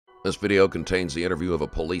This video contains the interview of a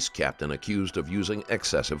police captain accused of using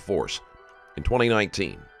excessive force. In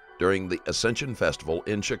 2019, during the Ascension Festival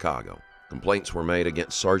in Chicago, complaints were made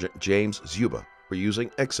against Sergeant James Dziuba for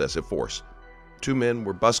using excessive force. Two men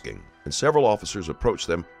were busking, and several officers approached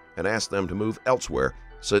them and asked them to move elsewhere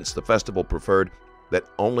since the festival preferred that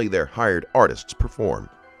only their hired artists perform.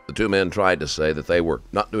 The two men tried to say that they were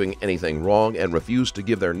not doing anything wrong and refused to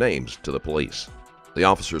give their names to the police. The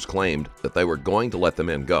officers claimed that they were going to let the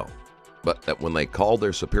men go, but that when they called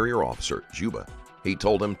their superior officer, Dziuba, he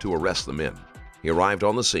told them to arrest the men. He arrived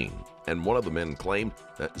on the scene, and one of the men claimed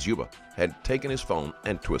that Dziuba had taken his phone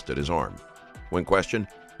and twisted his arm. When questioned,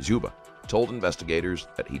 Dziuba told investigators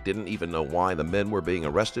that he didn't even know why the men were being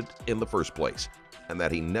arrested in the first place, and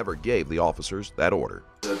that he never gave the officers that order.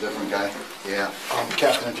 Is it a different guy? Yeah.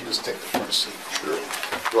 Captain, if you just take the front seat. Sure. Do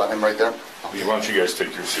you want him right there? Why don't you guys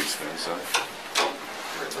take your seats then, son?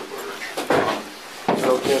 Is it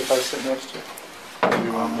okay if I sit next to you?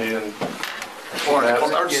 You want me and... Or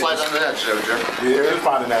just slide on the edge there, Jerry. Yeah, you'll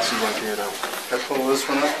find an SC right here, though. Can I pull this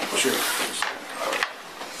one up? Sure.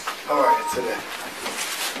 All right, today.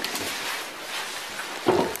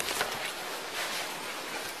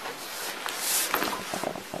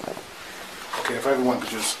 Okay, if everyone could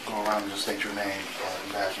just go around and just state your name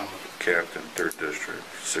and badge number. Captain, 3rd District,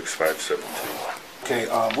 6572. Okay,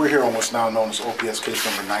 we're here on what's now known as OPS case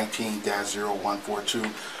number 19-0142,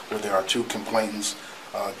 where there are two complainants,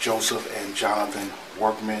 Joseph and Jonathan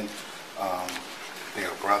Workman. They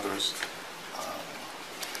are brothers.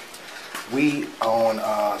 We, on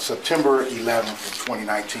September 11th of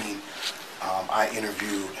 2019, I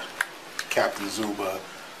interviewed Captain Dziuba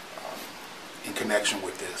in connection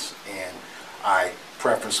with this, and I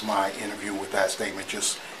prefaced my interview with that statement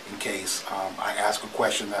just in case. I asked a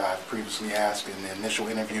question that I've previously asked in the initial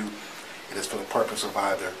interview. It is for the purpose of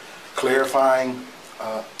either clarifying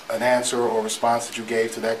an answer or response that you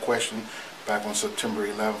gave to that question back on September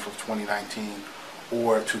 11th of 2019,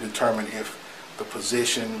 or to determine if the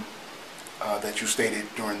position that you stated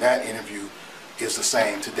during that interview is the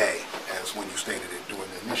same today as when you stated it during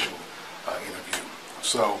the initial interview.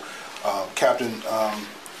 So, Captain,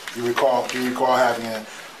 do you recall having an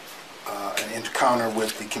encounter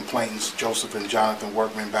with the complainants Joseph and Jonathan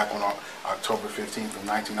Workman back on October 15th of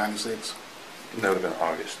 1996? That would have been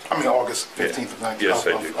August. I mean August 15th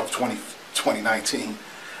of 2019,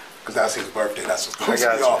 because that's his birthday. That's supposed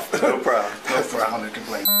to be off. No problem. No problem.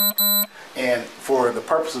 Complaint. And for the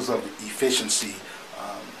purposes of efficiency,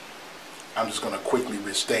 I'm just going to quickly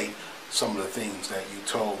restate some of the things that you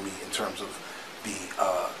told me in terms of the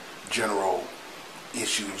general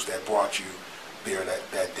issues that brought you there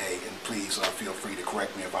that day. And please feel free to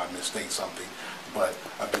correct me if I misstate something. But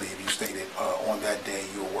I believe you stated on that day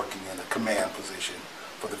you were working in a command position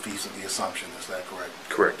for the Feast of the Assumption. Is that correct?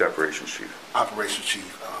 Correct, Operations Chief. Operations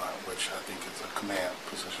Chief, which I think is a command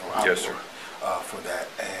position. Or yes, sir. For that,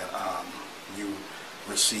 and you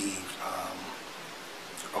received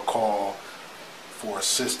a call for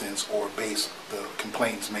assistance, or the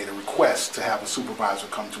complainants made a request to have a supervisor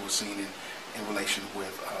come to a scene in relation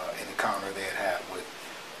with an encounter they had with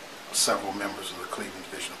several members of the Cleveland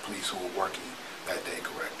Division of Police who were working that day,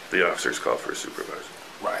 correct? The officers called for a supervisor.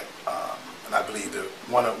 Right. And I believe that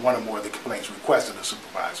one or more of the complaints requested a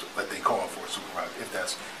supervisor, but they called for a supervisor, if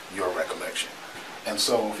that's your recollection. And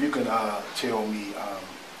so if you can tell me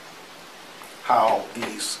how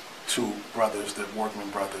these two brothers, the Workman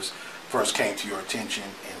brothers, first came to your attention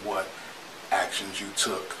and what actions you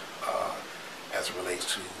took as it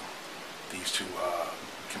relates to these two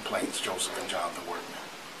complainants, Joseph and Jonathan Workman.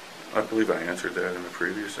 I believe I answered that in the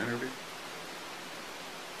previous interview.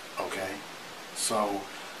 Okay. So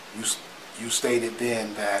you stated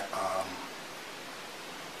then that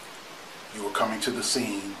you were coming to the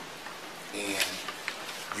scene and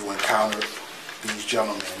you encountered these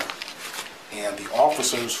gentlemen, and the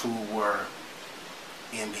officers who were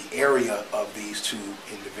in the area of these two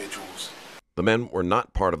individuals. The men were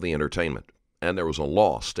not part of the entertainment, and there was a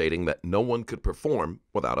law stating that no one could perform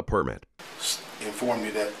without a permit. Informed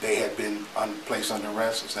you that they had been placed under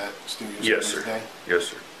arrest. Is that still your statement today? Yes,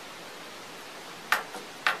 sir.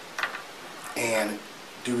 And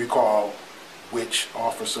do you recall which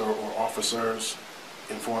officer or officers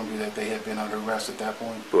informed you that they had been under arrest at that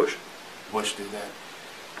point? Bush. Bush did that.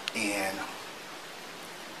 And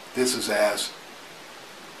this is as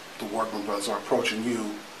the Workman brothers are approaching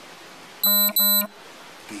you.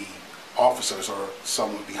 The officers are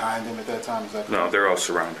somewhat behind them at that time, is that correct? No, they're all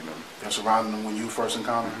surrounding them. They're surrounding them when you first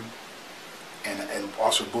encountered them? And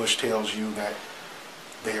Officer Bush tells you that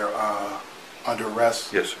they're under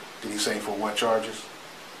arrest? Yes, sir. Did he say for what charges?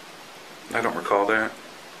 I don't recall that.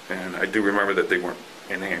 And I do remember that they weren't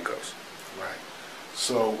in handcuffs. Right.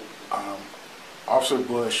 So, Officer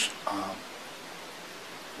Bush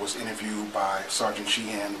was interviewed by Sergeant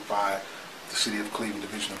Sheehan by the City of Cleveland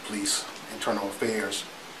Division of Police Internal Affairs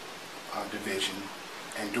Division,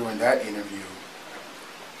 and during that interview,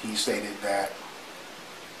 he stated that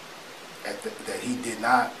that he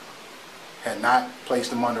had not placed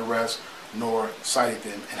them under arrest nor cited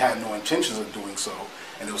them and had no intentions of doing so,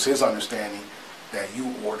 and it was his understanding that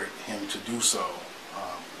you ordered him to do so.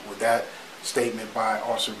 Would that statement by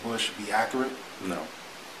Officer Bush be accurate? No.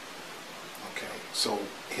 Okay, so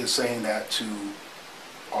his saying that to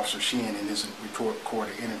Officer Sheehan in his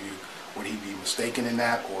recorded interview, would he be mistaken in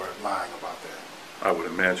that or lying about that? I would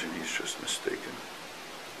imagine he's just mistaken.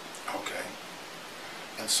 Okay.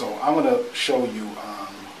 And so I'm going to show you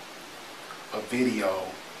a video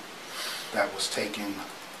that was taken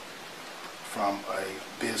from a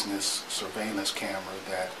business surveillance camera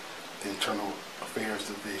that the Internal Affairs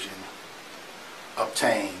Division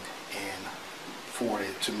obtained and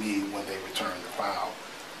forwarded to me when they returned the file.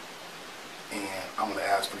 And I'm going to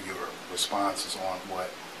ask for your responses on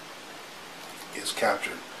what is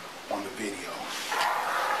captured on the video.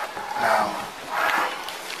 Now,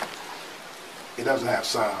 it doesn't have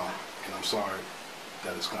sound, and I'm sorry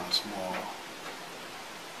that it's kind of small,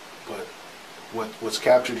 but what's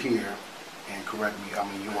captured here, and correct me, I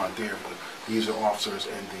mean, you weren't there, but these are officers,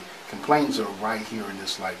 and the complaints are right here in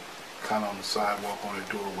this, like, kind of on the sidewalk on the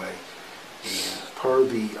doorway. And per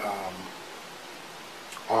the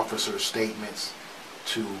officer's statements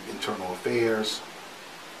to Internal Affairs,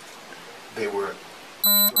 they were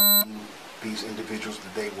instructing these individuals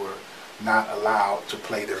that they were not allowed to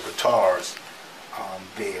play their guitars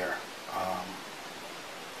there,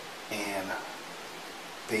 and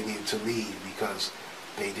they needed to leave because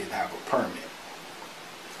they didn't have a permit.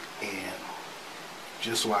 And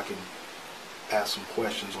just so I can ask some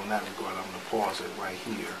questions on that regard, I'm going to pause it right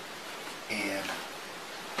here. And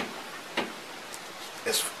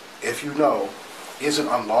if you know, is it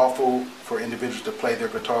unlawful for individuals to play their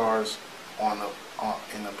guitars in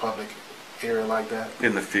a public area like that?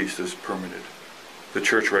 In the feast is permitted. The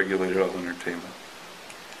church regulated all entertainment.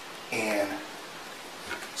 And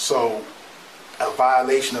so a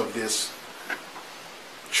violation of this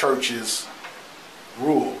church's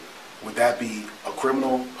rule, would that be a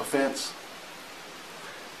criminal offense?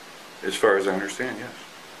 As far as I understand, yes.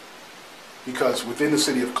 Because within the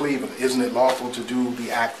city of Cleveland, isn't it lawful to do the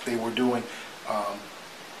act they were doing?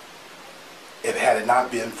 If had it not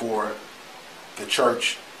been for the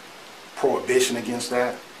church prohibition against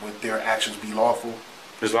that, would their actions be lawful?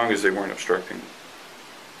 As long as they weren't obstructing.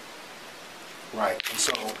 Right. And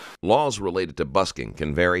so Laws related to busking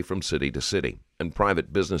can vary from city to city, and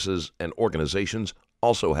private businesses and organizations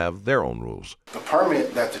also have their own rules. the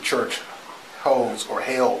permit that the church holds or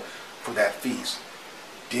held for that feast,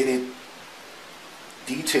 did it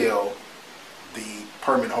detail the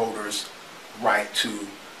permit holder's right to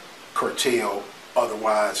curtail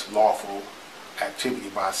otherwise lawful activity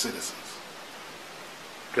by citizens?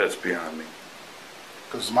 That's beyond me.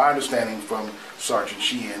 Because my understanding from Sergeant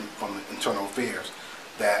Sheehan from the Internal Affairs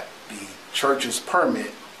that the church's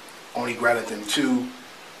permit only granted them two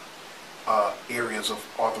areas of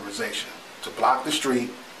authorization: to block the street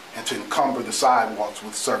and to encumber the sidewalks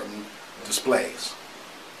with certain displays.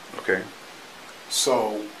 Okay.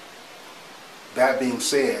 So, that being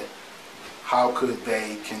said, how could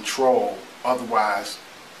they control otherwise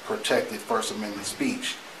protected First Amendment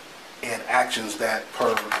speech and actions that,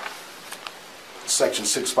 per Section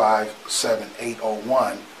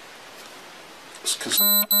 657801, is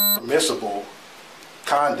considered permissible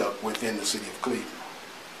conduct within the city of Cleveland?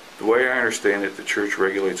 The way I understand it, the church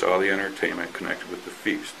regulates all the entertainment connected with the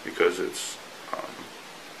feast because it's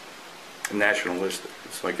nationalistic.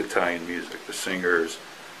 It's like Italian music. The singers,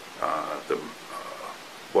 the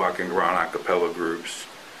walking around a cappella groups,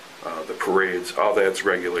 the parades, all that's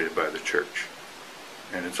regulated by the church.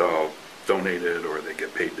 And it's all donated or they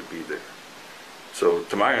get paid to be there. So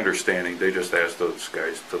to my understanding, they just asked those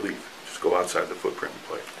guys to leave. Just go outside the footprint and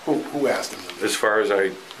play. Who asked them to leave? As far as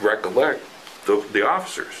I recollect, the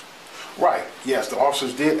officers. Right, yes, the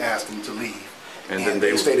officers did ask them to leave. And And then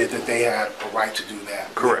they they- stated that they had a right to do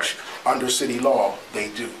that. Correct. Which, under city law, they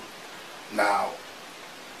do. Now,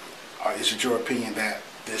 is it your opinion that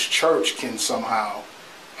this church can somehow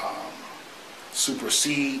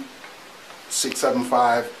supersede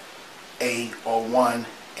 675A01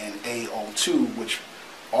 and A02, which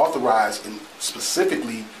authorize and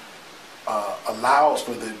specifically allows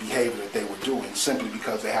for the behavior that they were doing simply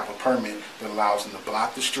because they have a permit that allows them to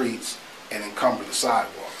block the streets and encumber the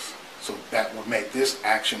sidewalks? So that would make this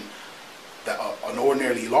action, an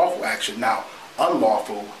ordinarily lawful action, now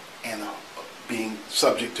unlawful and being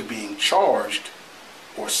subject to being charged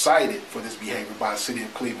or cited for this behavior by the City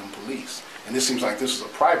of Cleveland Police. And this seems like this is a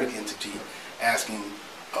private entity asking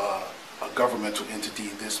a governmental entity,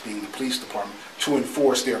 this being the police department, to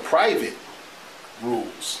enforce their private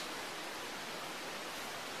rules.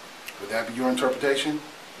 Would that be your interpretation?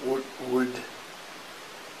 Would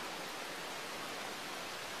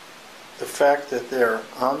the fact that they're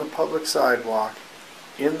on the public sidewalk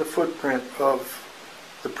in the footprint of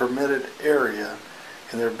the permitted area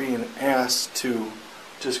and they're being asked to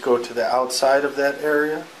just go to the outside of that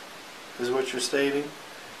area, is what you're stating?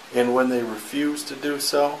 And when they refuse to do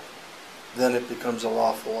so, then it becomes a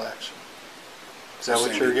lawful action. Is that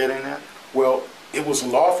what you're getting at? Well, it was a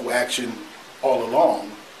lawful action all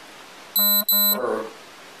along per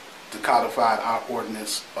the codified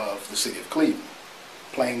ordinance of the City of Cleveland.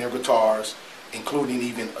 Playing their guitars, including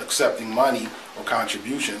even accepting money or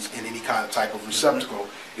contributions in any kind of type of receptacle,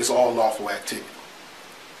 is all lawful activity.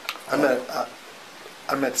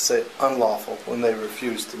 I meant to say unlawful when they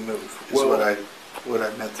refuse to move, is what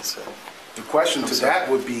I meant to say. The question to that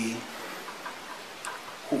would be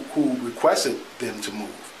who requested them to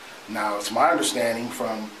move. Now, it's my understanding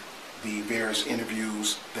from the various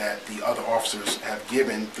interviews that the other officers have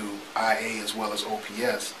given through IA as well as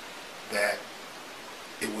OPS that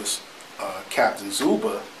it was Captain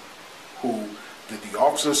Dziuba who, the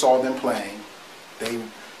officers saw them playing. They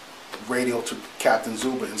radioed to Captain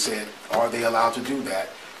Dziuba and said, are they allowed to do that?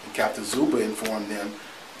 And Captain Dziuba informed them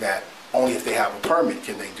that only if they have a permit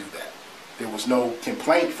can they do that. There was no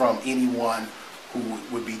complaint from anyone who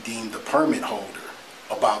would be deemed the permit holder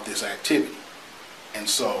about this activity. And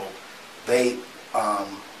so they are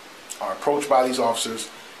approached by these officers,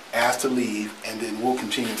 asked to leave, and then we'll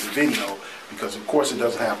continue the video because of course it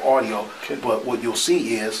doesn't have audio, but what you'll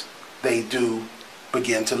see is they do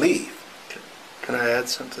begin to leave. Can I add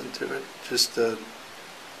something to it? Just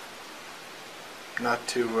not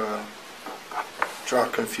to draw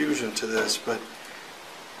confusion to this, but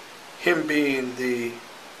him being the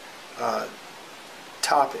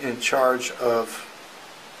top in charge of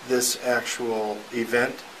this actual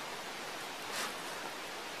event,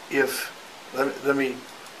 let me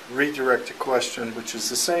redirect a question, which is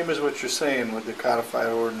the same as what you're saying with the codified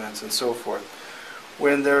ordinance and so forth.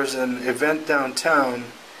 When there's an event downtown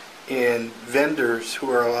and vendors who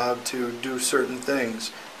are allowed to do certain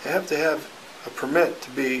things, they have to have a permit to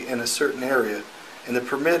be in a certain area, and the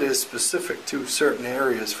permit is specific to certain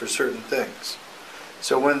areas for certain things.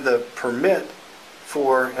 So when the permit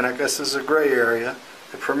for, and I guess this is a gray area,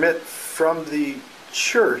 the permit from the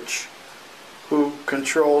church who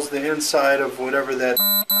controls the inside of whatever that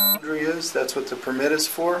boundary is, that's what the permit is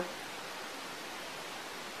for,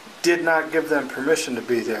 did not give them permission to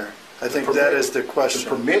be there. I think that is the question.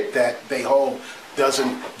 The permit that they hold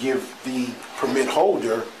doesn't give the permit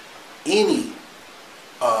holder any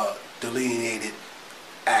delineated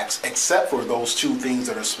acts except for those two things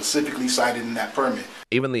that are specifically cited in that permit.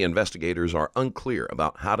 Even the investigators are unclear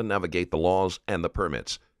about how to navigate the laws and the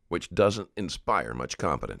permits, which doesn't inspire much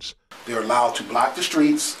confidence. They're allowed to block the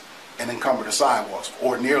streets and encumber the sidewalks.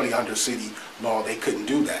 Ordinarily under city law, they couldn't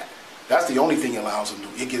do that. That's the only thing it allows them to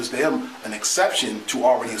do. It gives them an exception to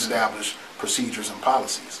already established procedures and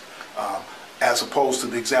policies. As opposed to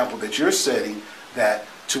the example that you're setting, that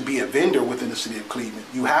to be a vendor within the City of Cleveland,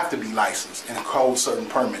 you have to be licensed and hold certain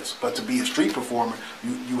permits. But to be a street performer,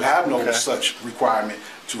 you have no such requirement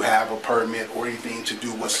to have a permit or anything to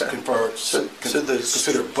do what's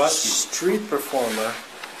considered busking. Street performer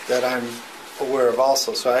that I'm aware of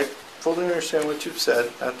also, so I fully understand what you've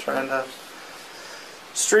said, not trying to...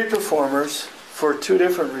 Street performers, for two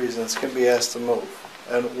different reasons, can be asked to move.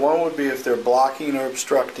 And one would be if they're blocking or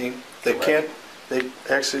obstructing. They can't,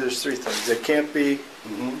 actually there's three things. They can't be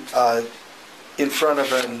in front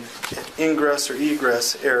of an ingress or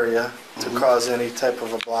egress area to cause any type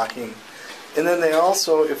of a blocking. And then they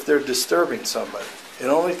also, if they're disturbing somebody, it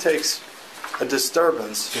only takes a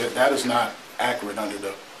disturbance. Yeah, that is not accurate under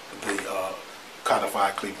the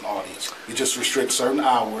codified Cleveland audience. It just restricts certain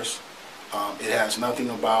hours. It has nothing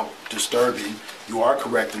about disturbing. You are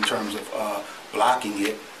correct in terms of blocking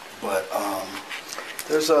it, but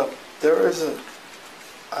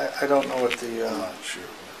I don't know what the... I'm not sure.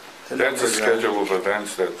 That's a schedule of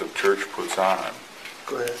events that the church puts on.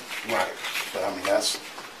 Go ahead. Right, but I mean that's...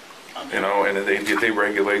 You know, and they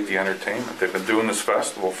regulate the entertainment. They've been doing this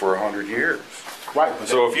festival for 100 years. Right.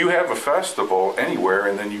 So if you have a festival anywhere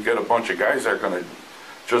and then you get a bunch of guys that are going to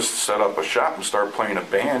just set up a shop and start playing a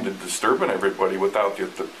band and disturbing everybody without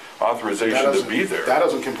the authorization to be there. That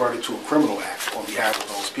doesn't convert it to a criminal act on behalf of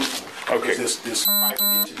those people. Okay. Because this private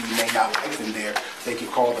entity may not like them there. They can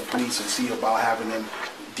call the police and see about having them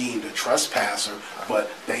deemed a trespasser, but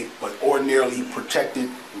ordinarily protected,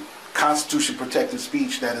 Constitution protected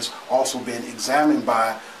speech that has also been examined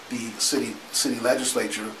by the city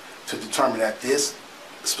legislature to determine that this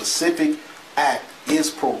specific act is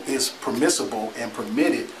permissible and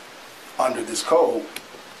permitted under this code.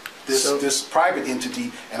 This private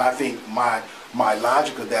entity, and I think my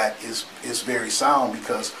logic of that is very sound,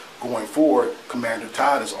 because going forward, Commander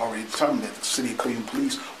Todd has already determined that the City of Cleveland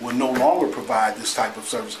Police will no longer provide this type of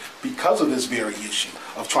service because of this very issue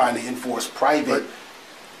of trying to enforce private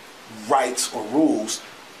rights or rules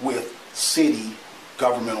with city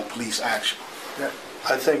governmental police action. Yeah,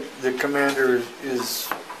 I think the commander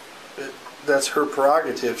that's her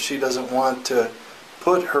prerogative. She doesn't want to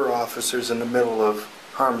put her officers in the middle of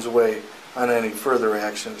harm's way on any further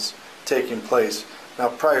actions taking place. Now,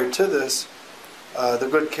 prior to this, the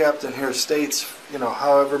good captain here states,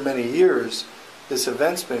 however many years this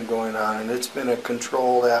event's been going on, and it's been a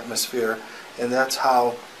controlled atmosphere, and that's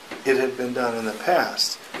how it had been done in the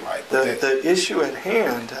past. Right. The issue at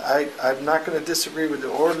hand, I'm not going to disagree with the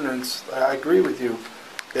ordinance. I agree with you.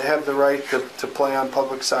 They have the right to play on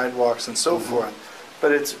public sidewalks and so forth,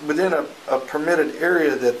 but it's within a permitted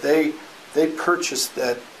area that they purchased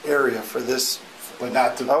that area for this. But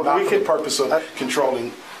not for the purpose of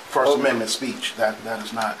controlling First Amendment speech. That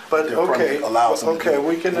is not. But their permit allows them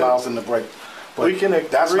allows them to break. But we can agree.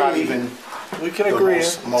 That's not even. We can agree.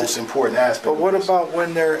 Most important aspect. But what about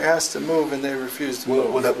when they're asked to move and they refuse to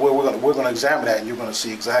move? We're going to examine that, and you're going to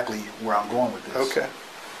see exactly where I'm going with this. Okay.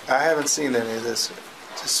 I haven't seen any of this.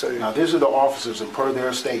 Just so you now, these are the officers, and per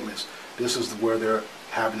their statements, this is where they're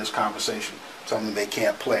having this conversation, telling them they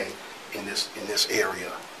can't play in this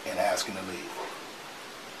area and asking to leave.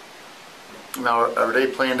 Now, are they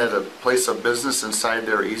playing at a place of business inside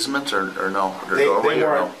their easement, or no? They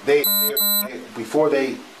weren't. Before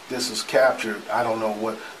this was captured, I don't know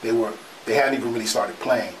what they were. They hadn't even really started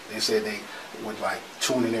playing. They said they would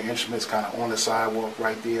tuning their instruments kind of on the sidewalk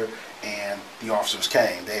right there, and the officers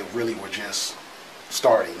came. They really were just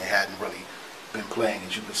starting. They hadn't really been playing.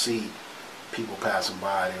 As you can see, people passing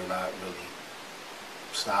by, they're not really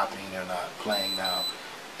stopping. They're not playing now.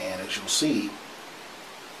 And as you'll see,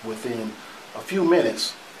 within a few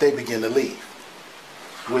minutes, they begin to leave,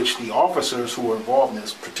 which the officers who were involved in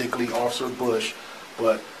this, particularly Officer Bush,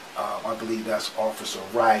 but I believe that's Officer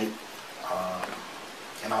Wright,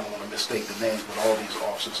 and I don't want to mistake the names, but all these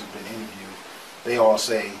officers have been interviewed. They all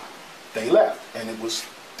say they left, and it was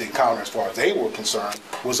the encounter, as far as they were concerned,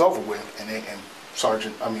 was over with. And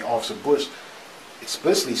Officer Bush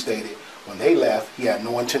explicitly stated when they left, he had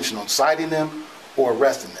no intention on citing them or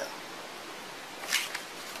arresting them.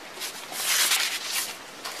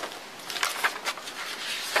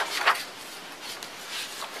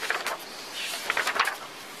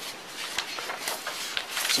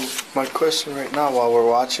 So my question right now, while we're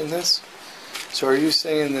watching this, so are you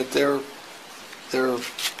saying that they're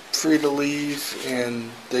free to leave and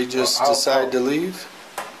they just decide to leave?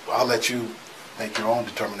 I'll let you make your own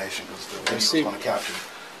determination, because the video is going to capture it.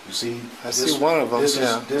 You see, I see one of them. This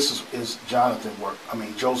is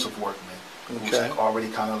Joseph Workman, who's already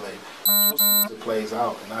kind of late. Joseph plays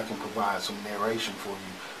out, and I can provide some narration for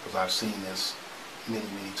you, because I've seen this many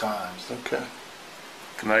times. Okay.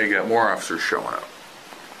 Now you got more officers showing up.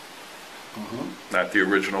 Not the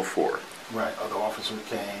original 4. Right, other officer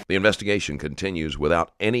came. The investigation continues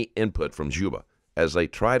without any input from Dziuba as they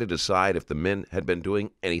try to decide if the men had been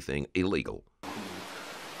doing anything illegal. I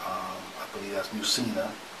believe that's Musina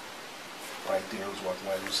right there, who's walking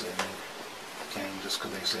away, who said they came just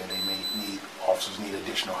because they said officers need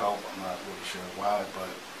additional help. I'm not really sure why, but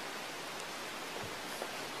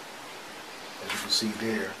as you can see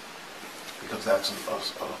there, because that's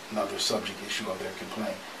another subject issue of their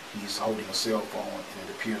complaint. He's holding a cell phone, and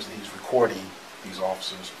it appears that he's recording these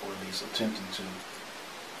officers, or at least attempting to.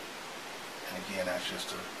 And again, that's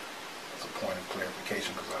just a point of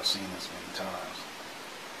clarification, because I've seen this many times.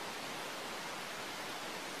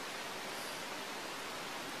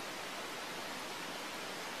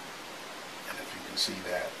 And if you can see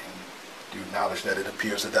that, and do you acknowledge that it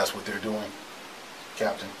appears that that's what they're doing,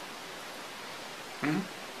 Captain?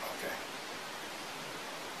 Okay.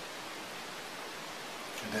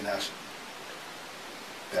 And then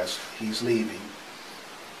that's he's leaving.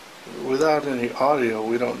 Without any audio,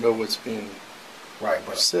 we don't know what's being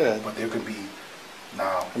said. But there could be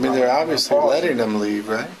now. I mean, they're obviously letting them leave,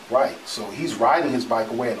 right? Right. So he's riding his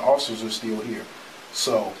bike away, and officers are still here.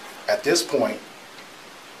 So at this point,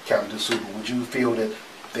 Captain Dziuba, would you feel that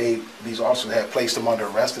these officers had placed them under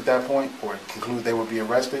arrest at that point, or concluded they would be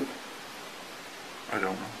arrested? I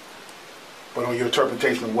don't know. But on your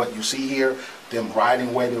interpretation of what you see here, them riding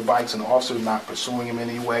away their bikes and the officer not pursuing them in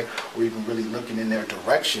any way, or even really looking in their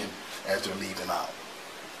direction as they're leaving out,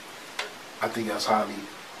 I think that's highly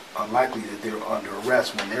unlikely that they're under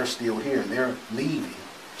arrest when they're still here and they're leaving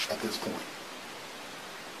at this point.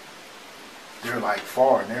 They're like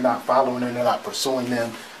far, and they're not following them, they're not pursuing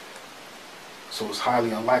them, so it's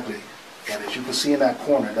highly unlikely. And as you can see in that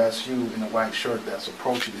corner, that's you in the white shirt that's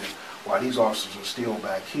approaching them, while these officers are still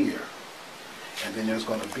back here. And then there's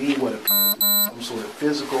going to be what appears to be some sort of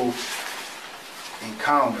physical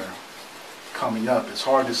encounter coming up. It's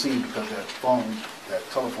hard to see because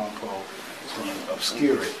that telephone pole is going to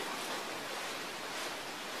obscure it.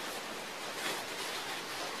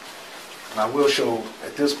 And I will show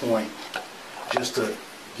at this point, just to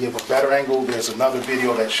give a better angle, there's another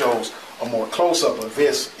video that shows a more close-up of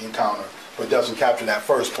this encounter, but doesn't capture that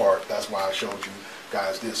first part. That's why I showed you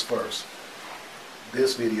guys this first.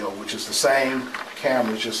 This video, which is the same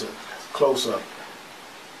camera, it's just a close-up,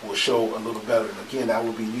 will show a little better. And again, that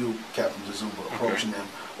will be you, Captain Dziuba, approaching them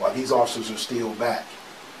while these officers are still back.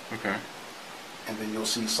 Okay. And then you'll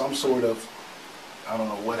see some sort of, I don't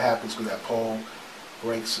know what happens because that pole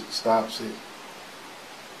breaks it, stops it.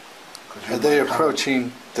 Are they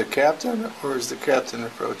approaching the captain, or is the captain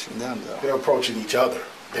approaching them, though? They're approaching each other.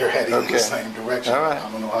 They're heading in the same direction. All right.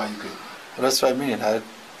 I don't know how you could. Well, that's what I mean.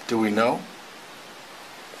 Do we know?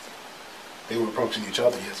 They were approaching each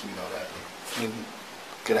other, yes, we know that. You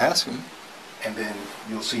could ask them. And then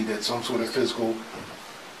you'll see that some sort of physical,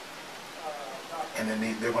 and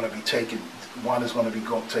then they're going to be taken, one is going to be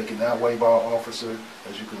taken that way by an officer,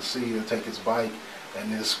 as you can see, he'll take his bike,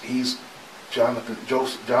 and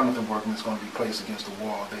Jonathan Workman is going to be placed against the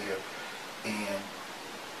wall there, and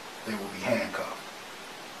they will be handcuffed.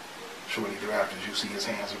 Shortly thereafter, as you see, his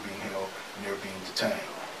hands are being held and they're being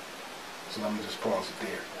detained. So let me just pause it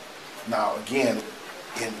there. Now, again,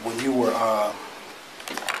 when you were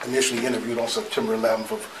initially interviewed on September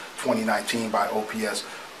 11th of 2019 by OPS,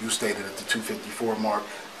 you stated at the 2:54 mark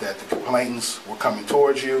that the complainants were coming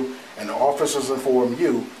towards you, and the officers informed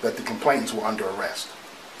you that the complainants were under arrest.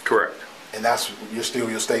 Correct. And that's still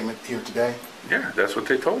your statement here today? Yeah, that's what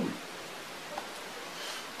they told me.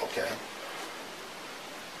 Okay.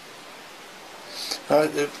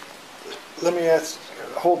 Let me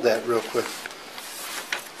hold that real quick.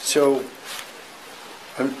 So,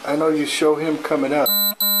 I know you show him coming up.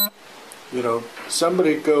 You know,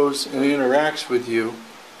 somebody goes and interacts with you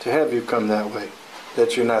to have you come that way,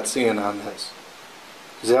 that you're not seeing on this.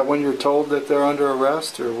 Is that when you're told that they're under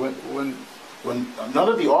arrest, or when? When none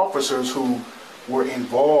of the officers who were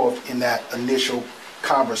involved in that initial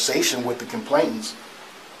conversation with the complainants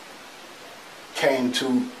came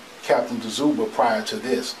to Captain Dziuba prior to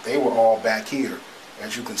this. They were all back here,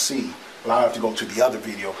 as you can see. But I'll have to go to the other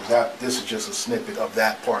video because this is just a snippet of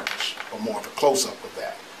that part, or more of a close-up of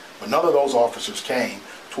that. But none of those officers came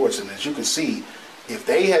towards them. As you can see, if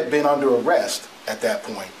they had been under arrest at that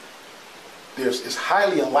point, it's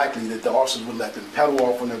highly unlikely that the officers would let them pedal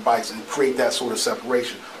off on their bikes and create that sort of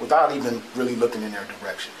separation without even really looking in their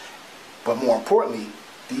direction. But more importantly,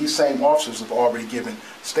 these same officers have already given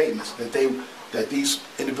statements that these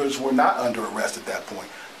individuals were not under arrest at that point.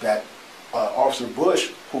 That Officer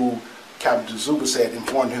Bush, who Captain Dziuba said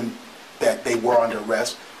informed him that they were under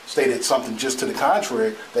arrest, stated something just to the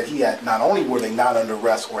contrary, that he had, not only were they not under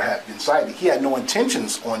arrest or had been cited, he had no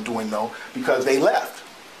intentions on doing so because they left.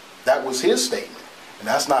 That was his statement. And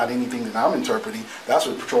that's not anything that I'm interpreting. That's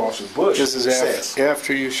what Patrol Officer Bush says. This is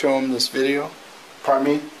after you show him this video? Pardon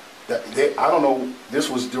me? I don't know. This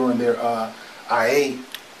was during their IA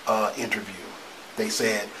interview. He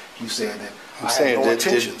said that I had no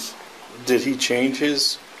intentions. Did he change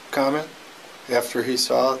his comment after he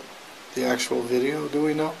saw the actual video? Do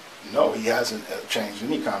we know? No, he hasn't changed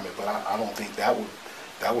any comment, but I don't think that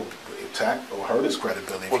would attack or hurt his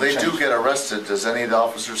credibility. Well, they do get arrested. Does any of the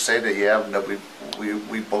officers say that, yeah, that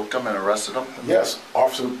we booked them and arrested them? Yes,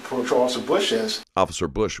 Patrol Officer Bush says. Officer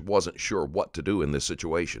Bush wasn't sure what to do in this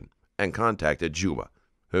situation and contacted Dziuba,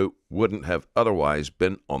 who wouldn't have otherwise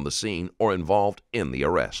been on the scene or involved in the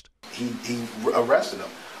arrest. He arrested him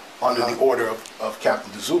under the order of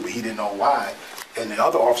Captain Dziuba. He didn't know why. And the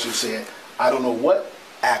other officer said, I don't know what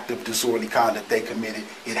act of disorderly conduct they committed.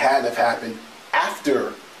 It had to have happened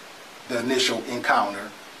after the initial encounter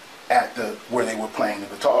at where they were playing the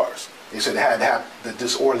guitars. They said it had to happen, the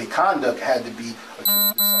disorderly conduct had to be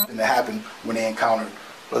something that happened when they encountered.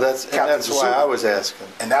 Well, that's why I was asking.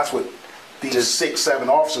 And that's what these 6, 7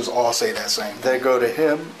 officers all say that same thing. They go to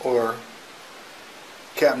him or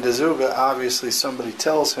Captain Dziuba? Obviously somebody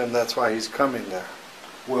tells him that's why he's coming there.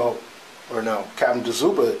 Well, or no? Captain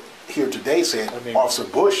Dziuba here today said Officer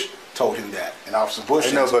Bush told him that, and Officer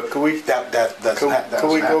Bush. I know, but can we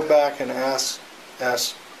go back and ask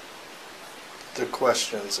the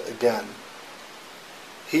questions again?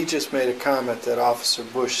 He just made a comment that Officer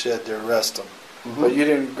Bush said to arrest him, but you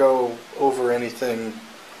didn't go over anything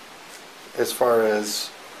as far as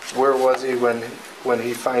where was he when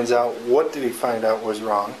he finds out, what did he find out was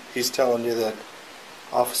wrong? He's telling you that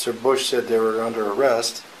Officer Bush said they were under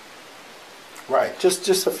arrest. Right. Just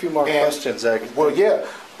a few more questions. Well, yeah.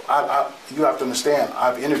 You have to understand,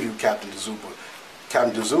 I've interviewed Captain Dziuba.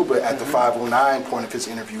 Captain Dziuba, at the 509 point of his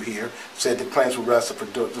interview here, said that plaintiffs were arrested for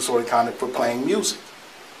disorderly conduct for playing music.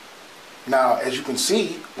 Now, as you can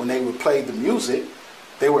see, when they would play the music,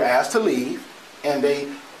 they were asked to leave, and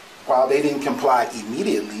while they didn't comply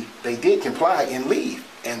immediately, they did comply and leave.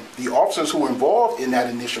 And the officers who were involved in that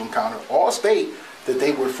initial encounter all state that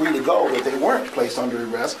they were free to go, that they weren't placed under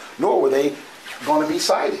arrest, nor were they going to be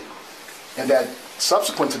cited. And that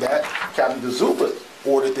subsequent to that, Captain Dziuba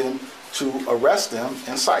ordered them to arrest them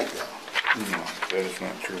and cite them. No, that is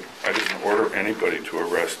not true. I didn't order anybody to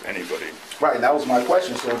arrest anybody. Right, and that was my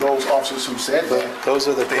question. So those officers who said that, those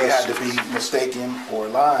are the they had to be mistaken or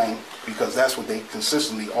lying, because that's what they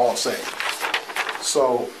consistently all say.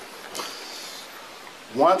 So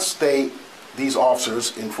once these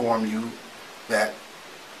officers inform you that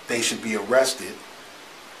they should be arrested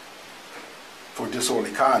for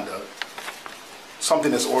disorderly conduct,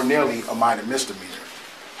 something that's ordinarily a minor misdemeanor,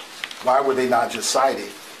 why were they not just cited?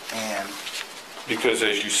 And because,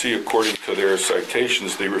 as you see, according to their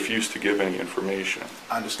citations, they refuse to give any information.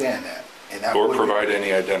 I understand that. And that or provide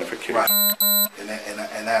any identification. Right.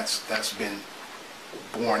 And that's been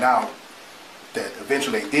borne out, that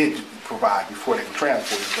eventually they did provide before they were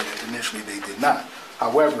transported, but initially they did not.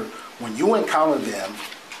 However, when you encounter them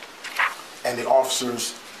and the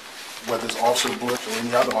officers, whether it's Officer Bush or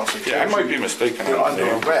any other officer, yeah, I might be mistaken. They're under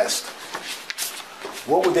arrest.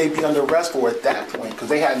 What would they be under arrest for at that point? Because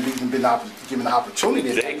they hadn't even been given an opportunity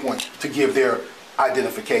at that point to give their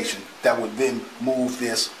identification that would then move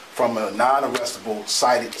this from a non-arrestable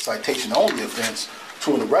citation-only offense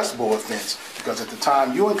to an arrestable offense. Because at the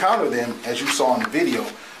time you encounter them, as you saw in the video,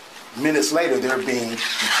 minutes later they're being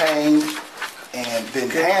detained and then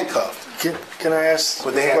handcuffed. Can I ask?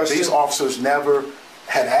 But these officers never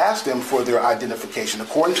had asked them for their identification,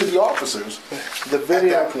 according to the officers. The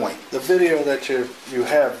video, at that point, the video that you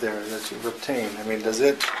have there that you've obtained, I mean, does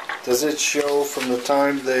it show from the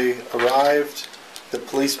time they arrived, the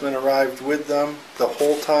policeman arrived with them the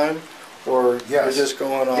whole time, or you're just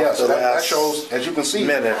going off the last that shows, as you can see,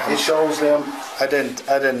 minute? It shows them. I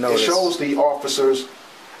didn't notice. It shows the officers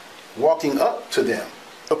walking up to them.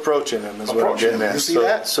 Approaching them is what I'm getting at. You see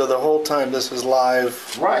that? So the whole time this is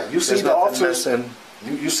live. Right. You see the officers.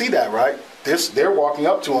 You see that, right? They're walking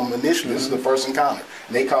up to them initially. This is the first encounter.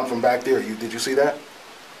 And they come from back there. Did you see that?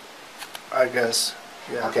 I guess.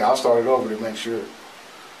 Yeah. Okay, I'll start it over to make sure.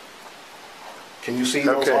 Can you see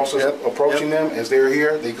those officers approaching them as they're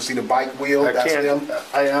here? They can see the bike wheel. That's them.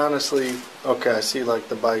 I honestly, I see like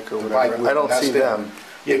the bike or whatever. I don't see them.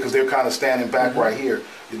 Yeah, because they're kind of standing back right here.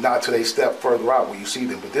 Not till they step further out where you see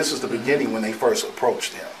them. But this is the beginning when they first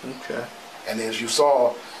approached them. Okay. And as you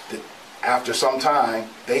saw, after some time,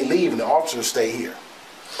 they leave and the officers stay here.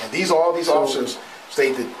 And all these officers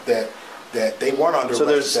state that they weren't under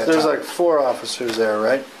arrest at that time. There's like 4 officers there,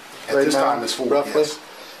 right? At this time, there's 4, roughly. Yes.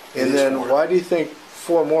 And then why do you think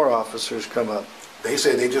 4 more officers come up? They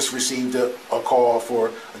said they just received a call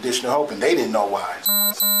for additional help, and they didn't know why.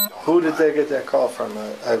 Who did they get that call from?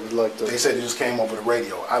 I would like to. They said it just came over the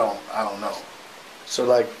radio. I don't know. So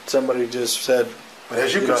like somebody just said, but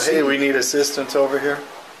as you can see, hey, we need assistance over here.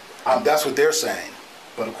 That's what they're saying.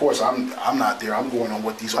 But of course, I'm not there. I'm going on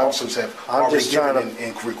what these officers have already given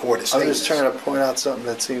in recorded statements. I'm just trying to point out something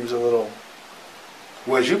that seems a little.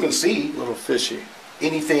 Well, as you can see, a little fishy.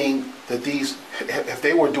 Anything that if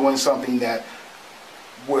they were doing something that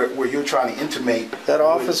where you're trying to intimate that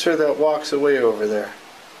officer that walks away over there,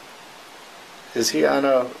 is he on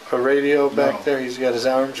a radio back there? He's got his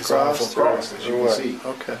arms crossed, as you can see.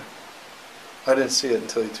 Okay. I didn't see it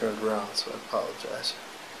until he turned around, so I apologize.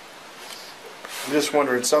 I'm just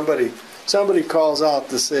wondering, somebody calls out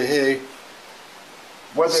to say, hey,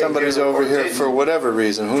 somebody's over here for whatever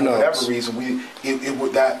reason. Who knows? For whatever reason, it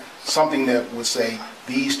would something that would say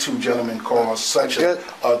these 2 gentlemen caused such a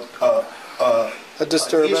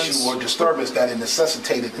disturbance? issue or disturbance that it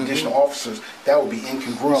necessitated additional officers, that would be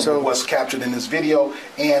incongruent with what's captured in this video,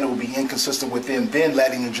 and it would be inconsistent with them then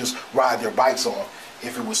letting them just ride their bikes off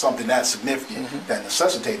if it was something that significant that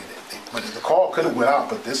necessitated it. But the call could have went out,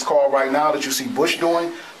 but this call right now that you see Bush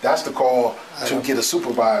doing, that's the call to get a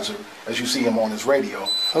supervisor, as you see him on his radio.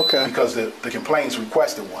 Okay. Because the complaints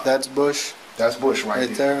requested one. That's Bush? That's Bush right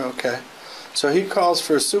there. Okay. So he calls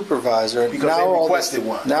for a supervisor. Because now they requested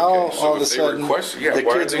one. Now Okay, so all of a if they sudden, requested- yeah, the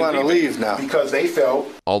why are kids they want to leaving? leave now. Because they felt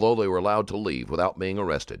Although they were allowed to leave without being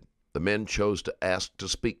arrested, the men chose to ask to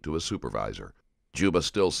speak to a supervisor. Dziuba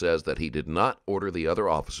still says that he did not order the other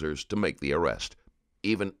officers to make the arrest.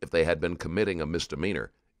 Even if they had been committing a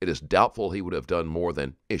misdemeanor, it is doubtful he would have done more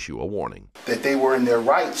than issue a warning. that they were in their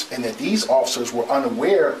rights and that these officers were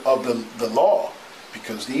unaware of the law,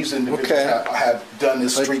 because these individuals have done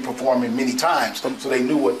this street performing many times, so they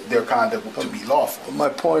knew what their conduct to be lawful. My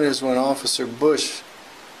point is, when Officer Bush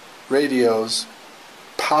radios,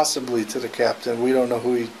 possibly to the captain, we don't know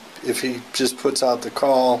if he just puts out the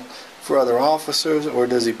call for other officers, or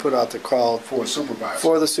does he put out the call For a supervisor.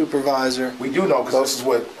 for the supervisor? We do know, because this is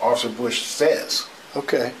what Officer Bush says.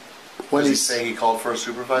 Okay. When Does he he's say he called for a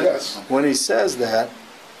supervisor? Yes. when he says that,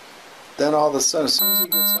 then all of a sudden, as soon as he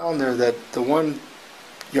gets on there, that the one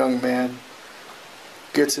young man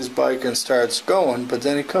gets his bike and starts going, but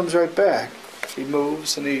then he comes right back. He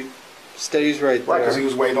moves and he stays right Right, because he there.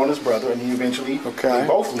 was waiting on his brother, and he eventually, Okay. they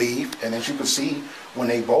both leave, and as you can see, when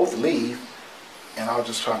they both leave, and I'll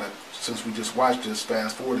just try to, since we just watched this,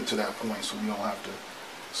 fast forward it to that point so we don't have to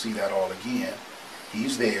see that all again.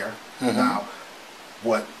 He's there. Now,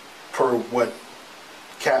 per what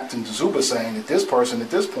Captain Dziuba saying, that this person at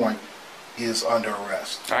this point is under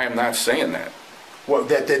arrest. I am not saying that. Well,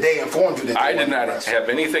 that they informed you that they I were did under not arrest. have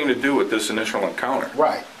anything to do with this initial encounter.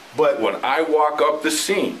 Right, but When I walk up the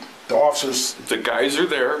scene, the officers, the guys are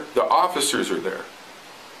there, the officers are there.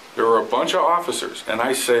 There are a bunch of officers, and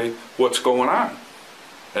I say, what's going on?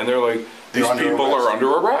 And they're like, these They're under people arrest. are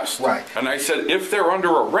under arrest. Right. And I said, if they're under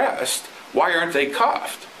arrest, why aren't they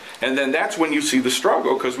cuffed? And then that's when you see the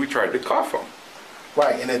struggle, because we tried to cuff them.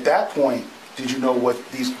 right, and at that point, did you know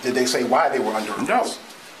did they say why they were under arrest?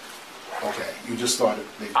 No. Okay, you just started.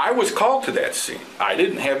 I was called to that scene. I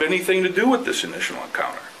didn't have anything to do with this initial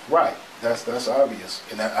encounter. Right, that's obvious,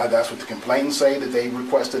 and that's what the complainants say, that they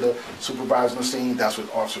requested a supervisor on the scene. That's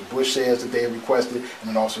what Officer Bush says that they requested, and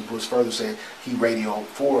then Officer Bush further said he radioed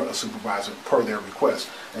for a supervisor per their request.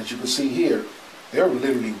 As you can see here, they're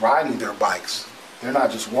literally riding their bikes. They're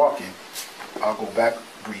not just walking. I'll go back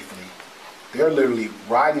briefly. They're literally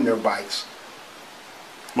riding their bikes.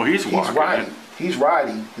 Well, he's walking. He's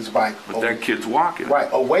riding his bike. But that kid's walking. Right,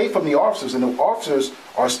 away from the officers, and the officers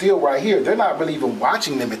are still right here. They're not really even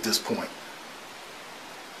watching them at this point.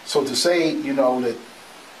 So to say, you know,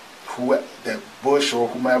 that Bush or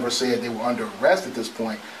whomever said they were under arrest at this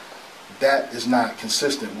point, that is not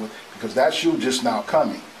consistent with, because that's you just now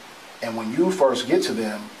coming. And when you first get to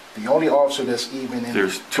them, the only officer that's even in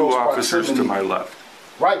There's two close officers to proximity- my left.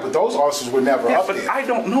 Right, but those officers were never Yeah, up but there. I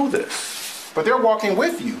don't know this. But they're walking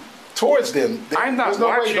with you towards them. I'm not There's no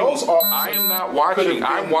way watching. those officers I am not could watching.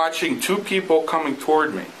 have I'm been- watching two people coming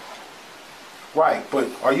toward me. Right, but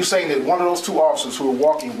are you saying that one of those two officers who are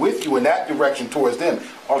walking with you in that direction towards them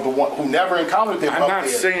are the one who never encountered them I'm up not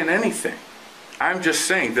there? saying anything. I'm just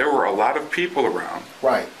saying there were a lot of people around,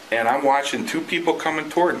 Right, and I'm watching two people coming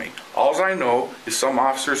toward me. All I know is some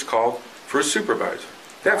officers called for a supervisor.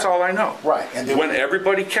 That's all I know. Right, and then- when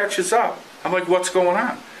everybody catches up, I'm like, what's going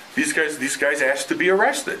on? These guys asked to be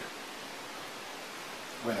arrested.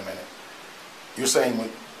 wait a minute. You're saying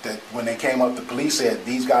that when they came up, the police said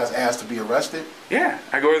these guys asked to be arrested? Yeah.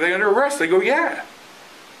 I go, are they under arrest? They go, yeah.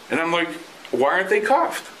 And I'm like, why aren't they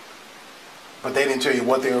cuffed? But they didn't tell you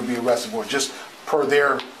what they would be arrested for, just per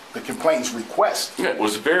the complaint's request. It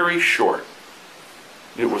was very short.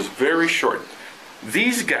 It was very short.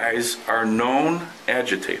 These guys are known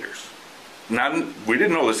agitators. We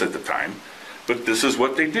didn't know this at the time, but this is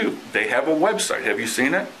what they do. They have a website. Have you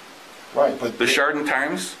seen it? Right, but The Chardon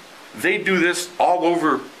Times. They do this all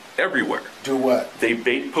over, everywhere. do what? They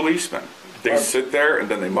bait policemen. They Right. sit there and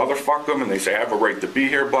then they motherfuck them and they say, I have a right to be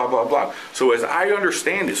here, blah, blah, blah. So as I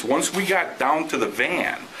understand this, once we got down to the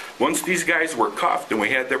van, once these guys were cuffed and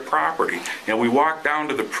we had their property and we walked down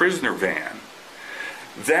to the prisoner van,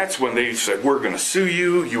 that's when they said, we're going to sue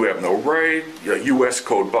you, you have no right, U.S.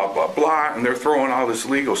 code, blah, blah, blah, and they're throwing all this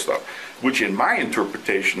legal stuff, which in my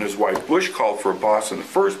interpretation is why Bush called for a boss in the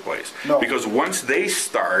first place. No. Because once they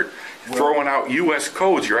start throwing out U.S.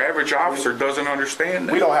 codes, your average officer doesn't understand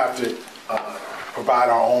that. We don't have to provide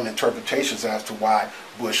our own interpretations as to why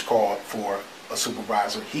Bush called for a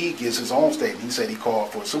supervisor. He gives his own statement. He said he called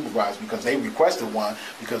for a supervisor because they requested one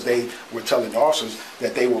because they were telling the officers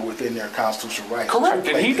that they were within their constitutional rights. Correct,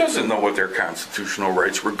 and he doesn't know what their constitutional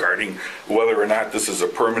rights regarding whether or not this is a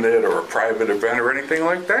permanent or a private event or anything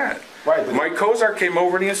like that. Right. Mike Kozar came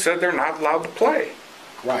over and he said they're not allowed to play.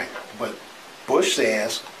 Right, but Bush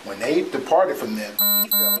says when they departed from them, he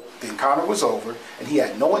felt the encounter was over and he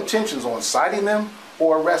had no intentions on citing them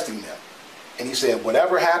or arresting them. And he said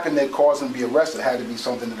whatever happened that caused them to be arrested had to be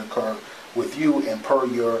something that occurred with you and per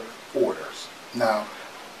your orders. Now,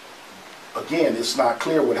 again, it's not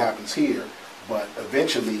clear what happens here, but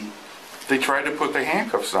eventually They tried to put the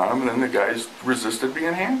handcuffs on him and then the guys resisted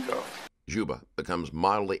being handcuffed. Dziuba becomes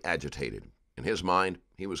mildly agitated. In his mind,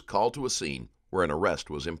 he was called to a scene where an arrest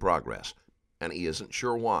was in progress, and he isn't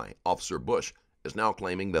sure why Officer Bush is now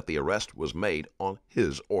claiming that the arrest was made on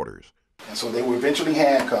his orders. And so they were eventually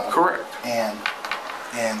handcuffed. Correct. And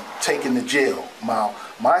taken to jail. Now,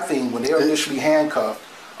 my thing, when they were initially handcuffed,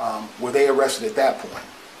 were they arrested at that point?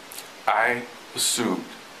 I assumed,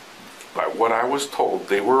 by what I was told,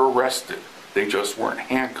 they were arrested. They just weren't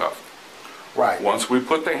handcuffed. Right. Once we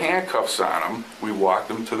put the handcuffs on them, we walked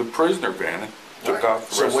them to the prisoner van and took off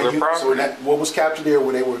the rest of their property. So what was captured there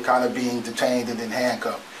where they were kind of being detained and then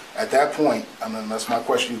handcuffed? At that point, I mean, that's my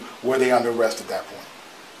question, were they under arrest at that point?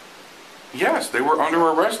 Yes, they were under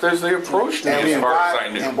arrest as they approached me, as far as I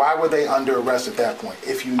knew. And why were they under arrest at that point?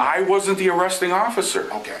 If you know? I wasn't the arresting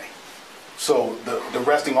officer. Okay. So the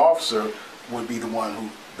arresting officer would be the one who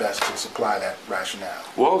best to supply that rationale.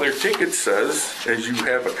 Well, their ticket says, as you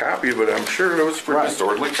have a copy of it, I'm sure it was for Right.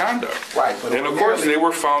 disorderly conduct. Right. But And of course, they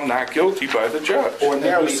were found not guilty by the judge. Who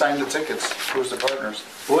ordinarily, signed the tickets? Who's the partners?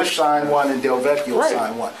 Bush signed one and Del Vecchio Right.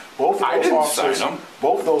 signed one. Both of I those didn't officers, sign them.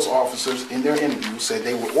 both of those officers in their interviews said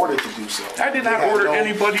they were ordered to do so. I did not They had order no-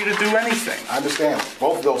 anybody to do anything. I understand.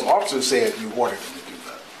 Both of those officers said you ordered them to do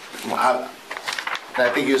that. And I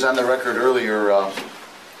think he was on the record earlier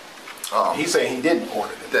He's saying he didn't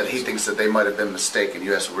order them. that he thinks that they might have been mistaken.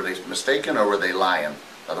 You asked, were they mistaken or were they lying? In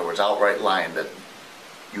other words, outright lying that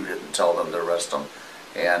you didn't tell them to arrest them.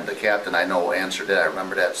 And the captain, I know, answered that. I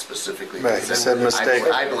remember that specifically. Right, he said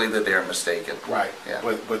mistaken. I believe that they are mistaken. Right. Yeah.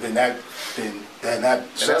 But then that And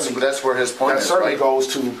that's where his point that is, certainly right? goes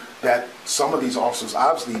to that some of these officers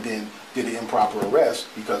obviously then did an improper arrest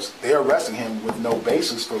because they're arresting him with no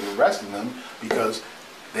basis for arresting them because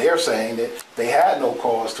they're saying that they had no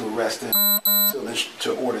cause to arrest him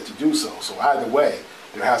to order to do so. So either way,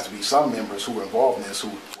 there has to be some members who were involved in this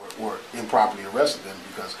who were improperly arrested them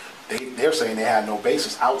because they're saying they had no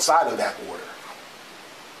basis outside of that order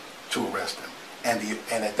to arrest them.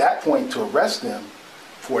 And at that point, to arrest them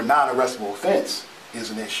for a non-arrestable offense is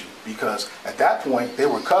an issue because at that point they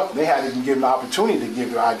were cuffed. They hadn't even given the opportunity to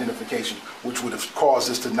give their identification, which would have caused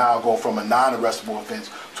this to now go from a non-arrestable offense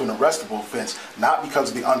to an arrestable offense, not because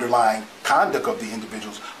of the underlying conduct of the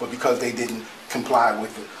individuals, but because they didn't comply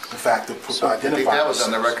with the fact of I identifying think that was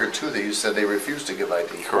on the themselves. record too, that you said they refused to give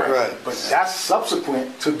ID. Correct. Right. But that's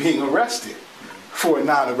subsequent to being arrested for a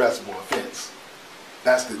non-arrestable offense.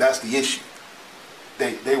 That's the issue.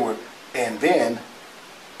 They were, and then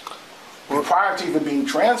prior to even being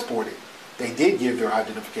transported, they did give their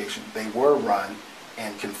identification. They were run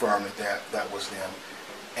and confirmed that was them,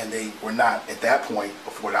 and they were not at that point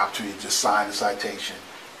afforded the opportunity to just sign the citation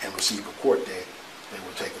and receive a court date. They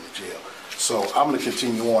were taken to jail. So I'm going to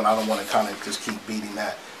continue on. I don't want to kind of just keep beating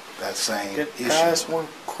that same issue. Can I ask one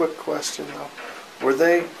quick question though? Were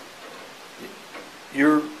they,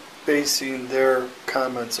 you're basing their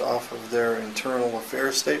comments off of their internal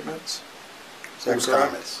affairs statements? Is that Whose correct?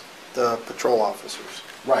 comments? The patrol officers.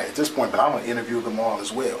 Right, at this point, but I'm going to interview them all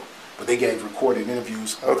as well. But they gave recorded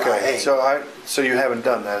interviews with Okay, IA. so you haven't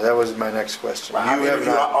done that. That was my next question. Right, I You have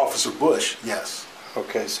interviewed not. Officer Bush, yes.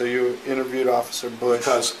 Okay, so you interviewed Officer Bush.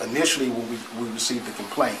 Because initially when we received the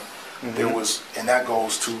complaint, there was, and that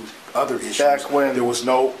goes to other issues. Back when- there was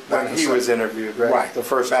no, when he was interviewed, right? right, The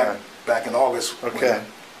first back, time. back in August. Okay. When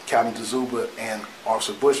Captain Dziuba and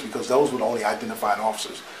Officer Bush, because those were the only identified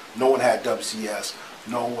officers. No one had WCS.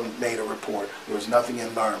 No one made a report. There was nothing in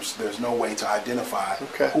LERMS. There's no way to identify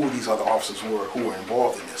Okay. who these other officers were who were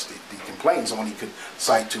involved in this. The complaints only could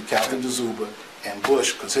cite to Captain Dziuba and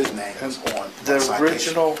Bush because his name is on The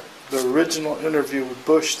citation. original interview with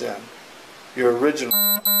Bush then, your original,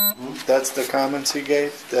 that's the comments he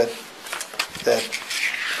gave, that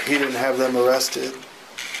he didn't have them arrested,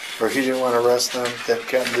 or he didn't want to arrest them, that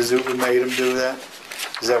Captain Dziuba made him do that?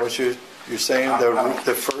 Is that what you're saying?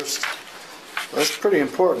 The first, that's pretty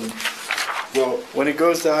important. Well, When he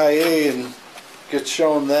goes to IA and gets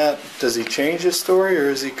shown that, does he change his story, or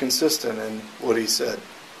is he consistent in what he said?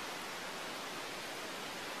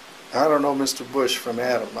 I don't know Mr. Bush from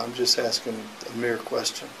Adam. I'm just asking a mere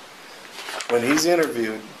question. When he's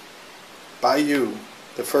interviewed by you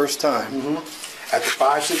the first time, At the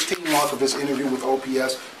 5:16 mark of his interview with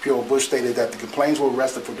OPS, P.O. Bush stated that the complaints were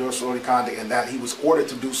arrested for disorderly conduct and that he was ordered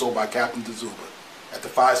to do so by Captain Dziuba. At the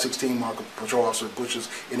 5:16 mark of Patrol Officer Bush's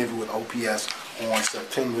interview with OPS on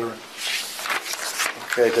September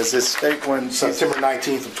okay, does it state when... September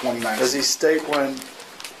 19th of 2019. Does he state when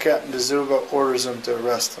Captain Dziuba orders him to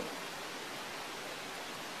arrest him?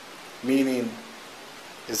 Meaning,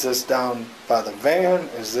 is this down by the van?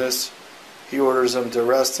 Is this... He orders them to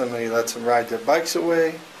arrest them and he lets them ride their bikes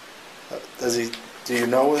away? Does he? Do you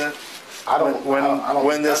know that? I don't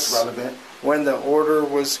think that's relevant. When the order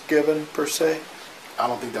was given, per se? I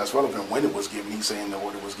don't think that's relevant when it was given. He's saying the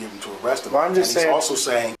order was given to arrest him. Well, I'm just saying. He's also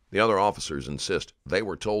saying... The other officers insist they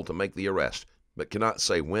were told to make the arrest, but cannot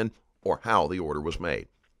say when or how the order was made.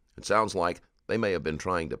 It sounds like they may have been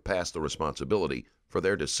trying to pass the responsibility for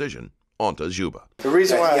their decision onto Dziuba. The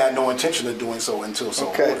reason why he had no intention of doing so until so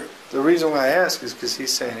ordered. The reason why I ask is because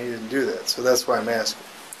he's saying he didn't do that, so that's why I'm asking.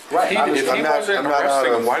 Right. If he wasn't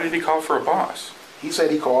arresting him, why did he call for a boss? He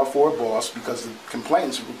said he called for a boss because the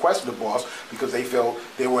complainants requested a boss because they felt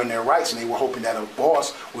they were in their rights and they were hoping that a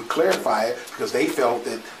boss would clarify it because they felt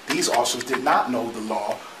that these officers did not know the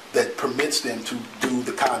law that permits them to do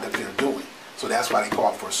the conduct they're doing. So that's why they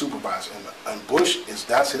called for a supervisor. And Bush,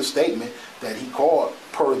 that's his statement, that he called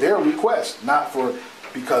per their request, not for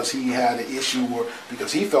because he had an issue or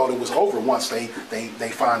because he felt it was over once they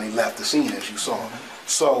finally left the scene, as you saw.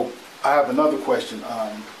 So I have another question.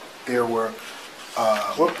 There were...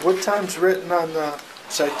 what time's written on the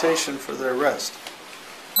citation for the arrest?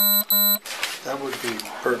 That would be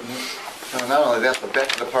pertinent. No, not only that, but back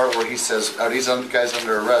to the part where he says, are these guys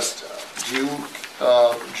under arrest? Do you,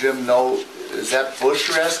 Jim, know, is that Bush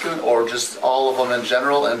you're asking, or just all of them in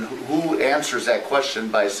general? And who answers that question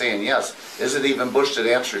by saying yes? Is it even Bush that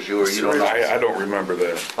answers you, or you don't know? I don't remember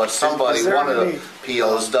that. But somebody, one of the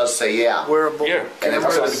POs does say yeah. Yeah. And I'm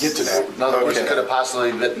trying to get to that. In other words, it could have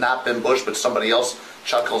possibly not been Bush, but somebody else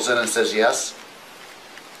chuckles in and says yes.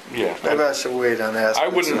 Yeah. Maybe I should wait on asking.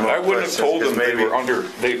 I wouldn't have told them they were under,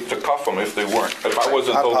 to cuff them if they weren't. If I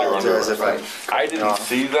wasn't told they were under arrest. Right. I didn't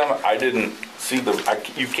see them. I didn't see them.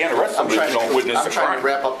 You can't arrest them if you don't witness a crime. I'm trying to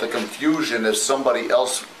wrap up the confusion if somebody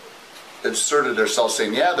else inserted themselves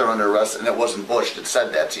saying, yeah, they're under arrest, and it wasn't Bush that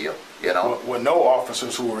said that to you, you know? Well, no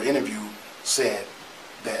officers who were interviewed said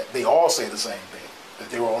that. They all say the same thing,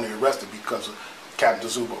 that they were only arrested because Captain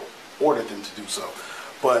Dziuba ordered them to do so.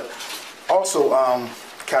 But also,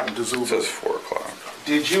 Captain Dziuba... It says 4 o'clock.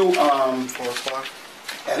 Did you, 4 o'clock?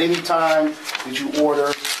 at any time, did you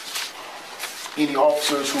order any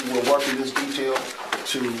officers who were working this detail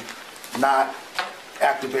to not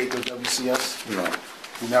activate their WCS? No.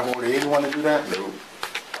 You never ordered anyone to do that? No.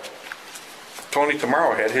 Tony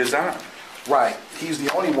Tomorrow had his on. Right. He's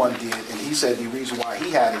the only one did, and he said the reason why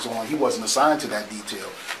he had his on, he wasn't assigned to that detail.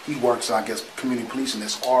 He works, I guess, community policing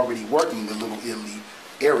that's already working in the Little Italy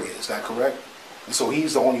area. Is that correct? And so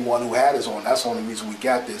he's the only one who had his on. That's the only reason we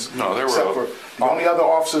got this. No, there Except were... for the only other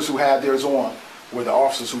officers who had theirs on were the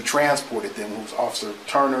officers who transported them, who was Officer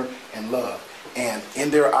Turner and Love. And in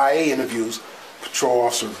their IA interviews, Patrol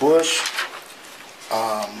Officer Bush,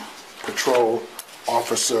 Patrol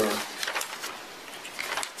Officer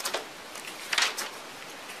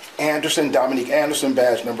Anderson, Dominique Anderson,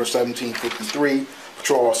 badge number 1753,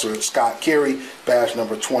 Patrol Officer Scott Carey, badge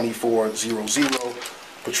number 2400,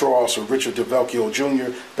 Patrol Officer Richard DeVelchio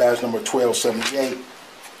Jr., badge number 1278,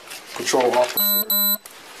 Patrol Officer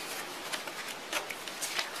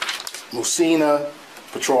Musina,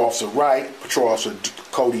 Patrol Officer Wright, Patrol Officer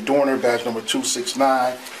Cody Dorner, badge number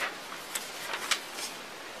 269.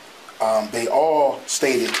 They all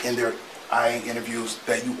stated in their IA interviews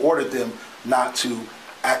that you ordered them not to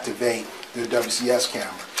activate their WCS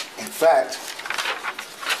camera. In fact,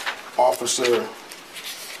 Officer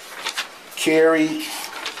Carey, make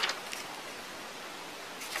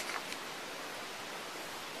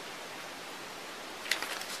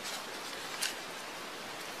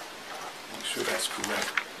sure that's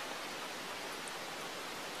correct.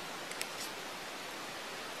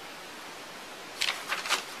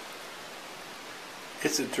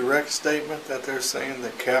 It's a direct statement that they're saying the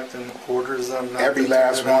captain orders them not Every to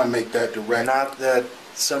last turn it one on? make that direct. Not that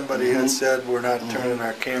somebody had said we're not turning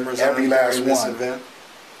our cameras on Every last during this one. event?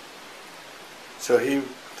 So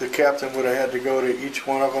the captain would have had to go to each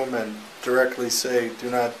one of them and directly say, do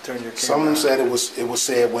not turn your camera Some of them on. said it was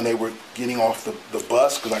said when they were getting off the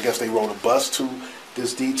bus, because I guess they rode a bus to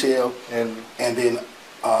this detail, And and then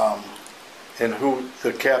And who,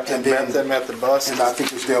 the captain And then- met them at the bus? And I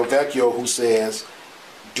think it's Del Vecchio who says,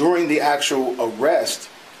 during the actual arrest,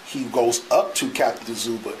 he goes up to Captain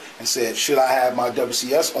Dziuba and said, should I have my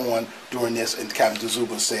WCS on during this? And Captain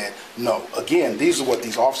Dziuba said, no. Again, these are what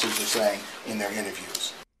these officers are saying in their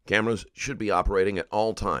interviews. Cameras should be operating at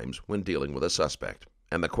all times when dealing with a suspect,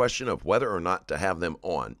 and the question of whether or not to have them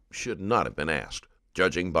on should not have been asked.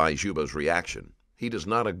 Judging by Dziuba's reaction, he does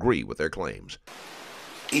not agree with their claims.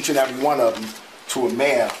 Each and every one of them, to a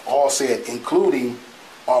man, all said, including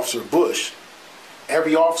Officer Bush,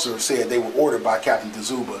 every officer said they were ordered by Captain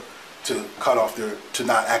Dziuba to cut off to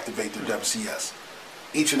not activate their WCS.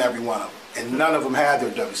 Each and every one of them. And none of them had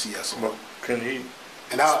their WCS on. Well, can he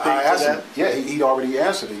And speak I asked to him, yeah, he'd already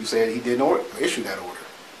answered it. He said he didn't issue that order.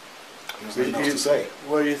 There's nothing else to say.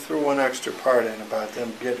 Well, you threw one extra part in about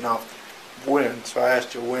them getting off when. So I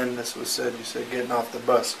asked you when this was said. You said getting off the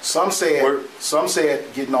bus. Some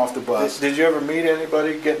said getting off the bus. Did you ever meet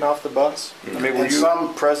anybody getting off the bus? I mean, were And you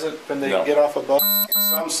some- present when they No. get off a bus? And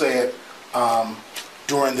some said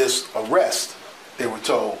during this arrest, they were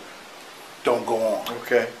told, don't go on.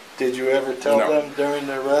 Okay. Did you ever tell No. them during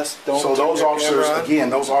the arrest, don't So turn those your officers, camera on? again,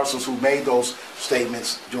 those officers who made those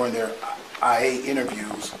statements during their IA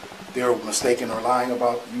interviews, they're mistaken or lying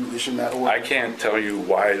about you issuing that order? I can't tell you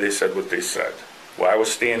why they said what they said. Well, I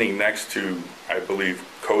was standing next to, I believe,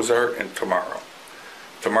 Kozar and Tomorrow.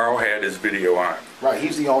 Tomorrow had his video on. Right,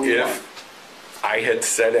 he's the only one. If I had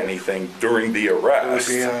said anything during the arrest,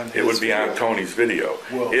 It would be on his video. Tony's video.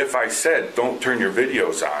 Well- If I said, don't turn your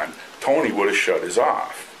videos on, Tony would have shut his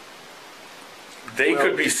off. They Well-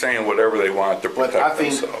 could be saying whatever they want to But protect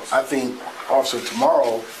themselves. I think Officer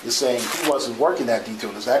Tomorrow is saying he wasn't working that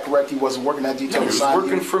detail. Is that correct? He wasn't working that detail? No, he was assigned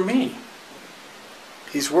working you? for me.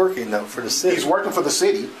 He's working though for the city. He's working for the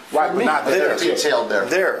city, right, but not There. there. Detailed there.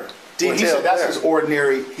 There. Well, he Detailed said that's there. his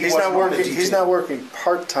ordinary. He's wasn't not on the working. He's detail. not working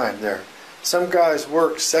part-time there. Some guys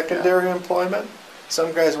work secondary employment.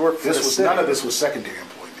 Some guys work for the city. None of this was secondary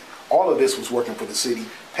employment. All of this was working for the city,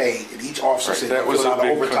 paid, and each officer Right, said that they was filled a out an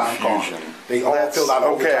big overtime card. confusion. They all That's- filled out an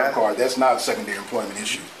okay. overtime card. That's not a secondary employment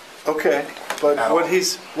issue. Okay, but At what all.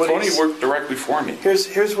 he's Tony worked directly for me.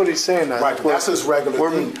 here's what he's saying. Right, but that's his regular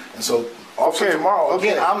thing. And so Officer Okay, Tomorrow,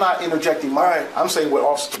 again, okay. I'm not interjecting All right. I'm saying what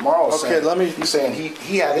Officer Tomorrow is Okay, saying. let me- He's saying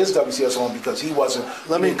he had his WCS on because he wasn't,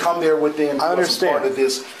 Let he me- didn't come there with them. He I wasn't understand. part of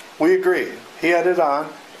this. We agree. He had it on,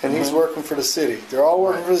 and he's working for the city. They're all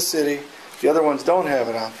working for the city. The other ones don't have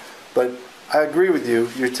it on. But I agree with you.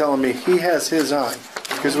 You're telling me he has his on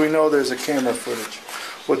because we know there's a camera footage.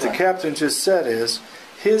 What the captain just said is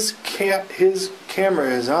his camera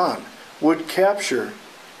is on, would capture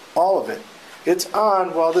all of it. It's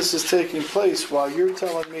on while this is taking place, while you're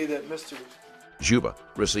telling me that Mr. Dziuba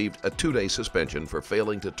received a 2-day suspension for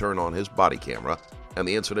failing to turn on his body camera, and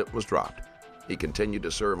the incident was dropped. He continued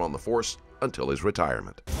to serve on the force until his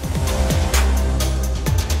retirement.